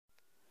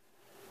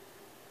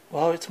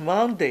Well, it's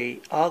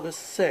Monday,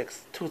 August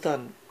 6th,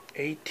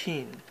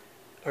 2018,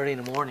 early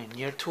in the morning,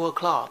 near 2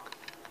 o'clock.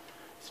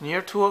 It's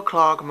near 2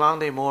 o'clock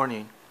Monday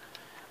morning,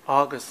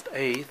 August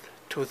 8th,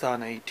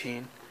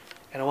 2018,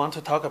 and I want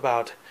to talk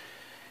about,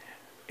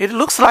 it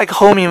looks like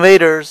home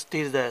invaders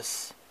did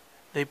this.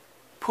 They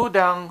put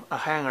down a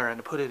hanger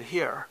and put it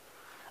here.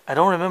 I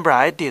don't remember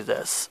I did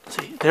this.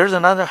 See, there's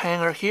another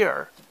hanger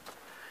here,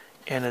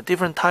 and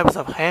different types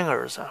of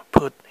hangers are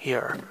put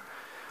here.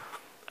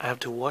 I have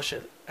to wash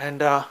it.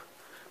 And I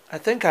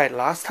think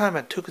last time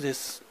I took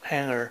this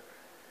hanger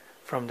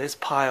from this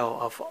pile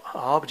of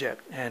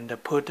object and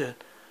put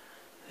it,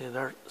 there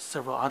are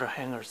several other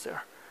hangers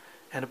there,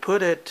 and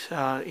put it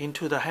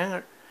into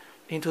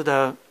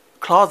the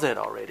closet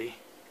already.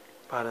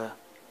 But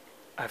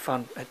I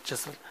found,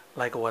 just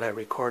like what I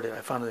recorded,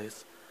 I found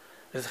this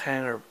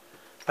hanger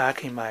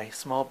back in my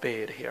small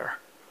bed here,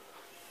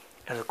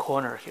 at the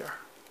corner here.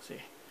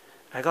 See,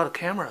 I got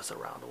cameras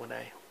around when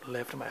I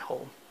left my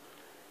home.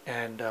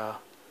 And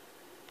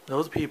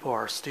those people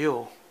are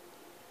still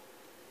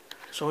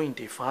showing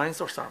defiance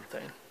or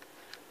something,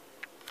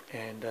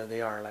 and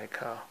they are like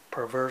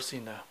perverse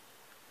in a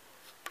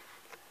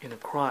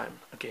crime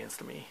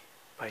against me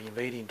by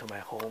invading to my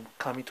home,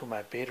 coming to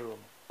my bedroom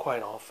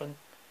quite often,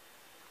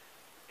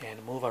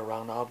 and move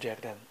around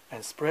object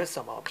and spread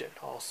some object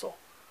also.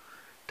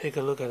 Take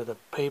a look at the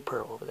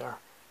paper over there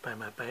by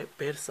my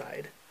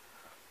bedside,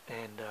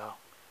 and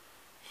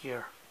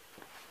here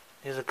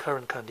is the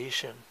current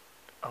condition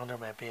under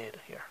my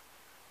bed here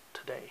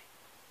today,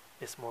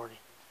 this morning.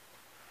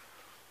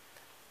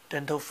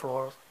 Dental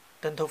floss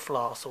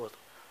was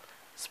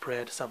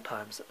spread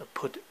sometimes,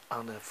 put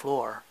on the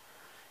floor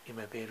in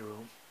my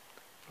bedroom,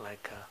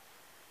 like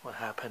what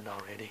happened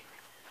already.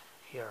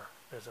 Here,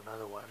 there's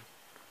another one.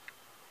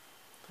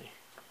 See,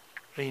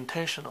 the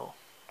intentional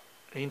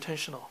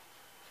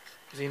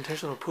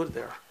to put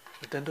there.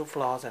 The dental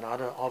floss and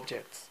other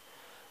objects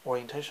were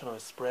intentionally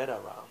spread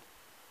around,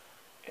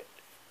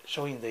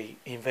 showing they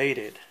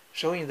invaded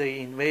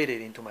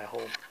into my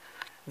home.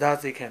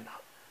 Thus they can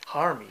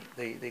harm me.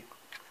 They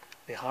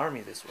harm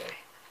me this way.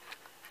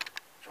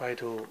 Try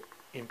to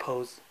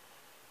impose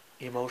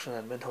emotional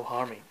and mental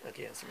harming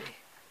against me.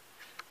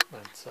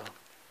 That's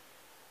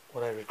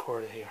what I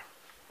recorded here.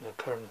 The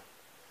current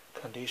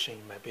condition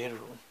in my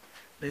bedroom.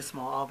 This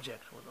small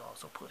object was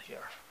also put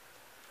here.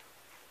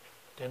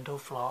 Dental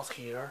floss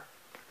here.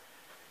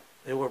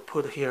 They were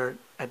put here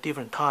at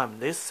different time.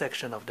 This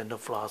section of dental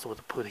floss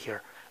was put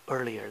here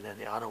earlier than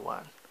the other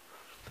one,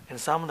 and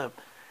some of the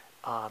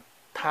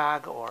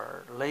tag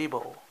or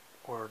label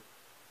were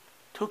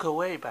took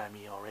away by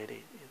me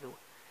already.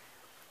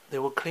 They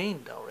were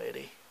cleaned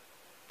already,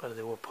 but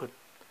they were put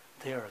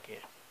there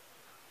again.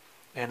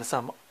 And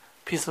some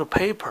piece of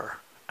paper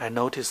I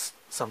noticed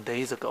several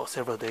days ago,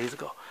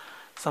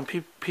 some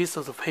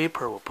pieces of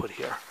paper were put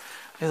here.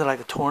 These are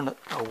like torn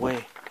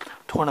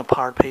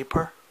apart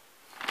paper,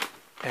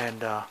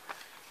 and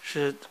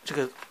是这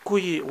个故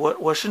意，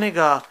我是那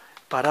个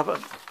把这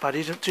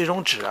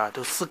种纸啊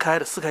都撕开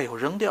以后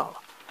扔掉了，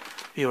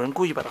有人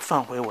故意把它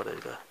放回我的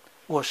这个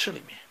卧室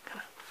里面。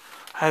看，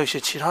还有一些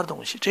其他的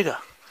东西，这个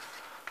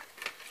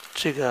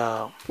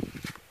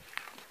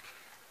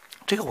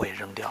我也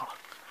扔掉了。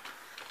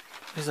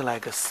This is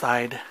like a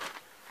side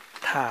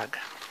tag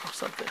or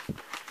something.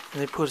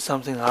 And they put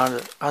something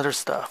other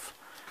stuff,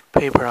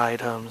 paper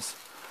items,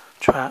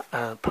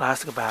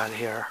 plastic bag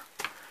here.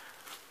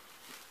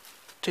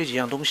 这几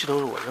样东西都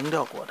是我扔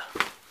掉过的。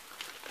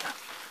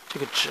这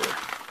个纸，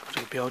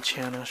这个标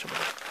签呢什么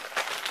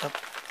的，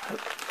还有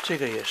这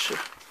个也是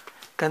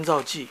干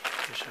燥剂，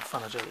也是放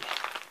在这里，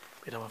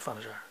被他们放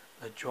在这儿。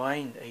The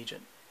drying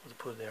agent was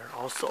put there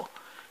also.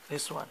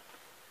 This one,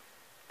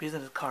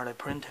 business card I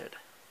printed,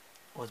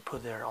 was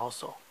put there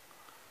also.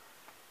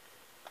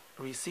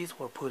 Receipts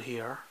were put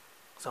here.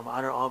 Some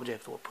other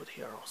objects were put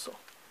here also.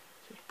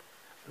 See?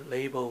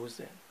 Labels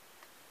and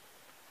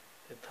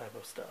that type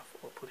of stuff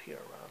were put here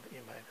around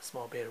in my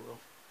small bedroom.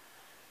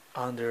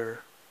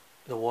 Under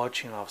the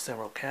watching of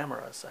several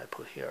cameras I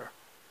put here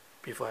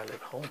before I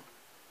left home.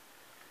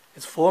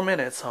 It's 4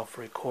 minutes of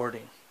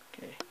recording.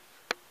 Okay.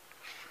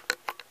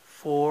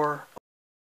 4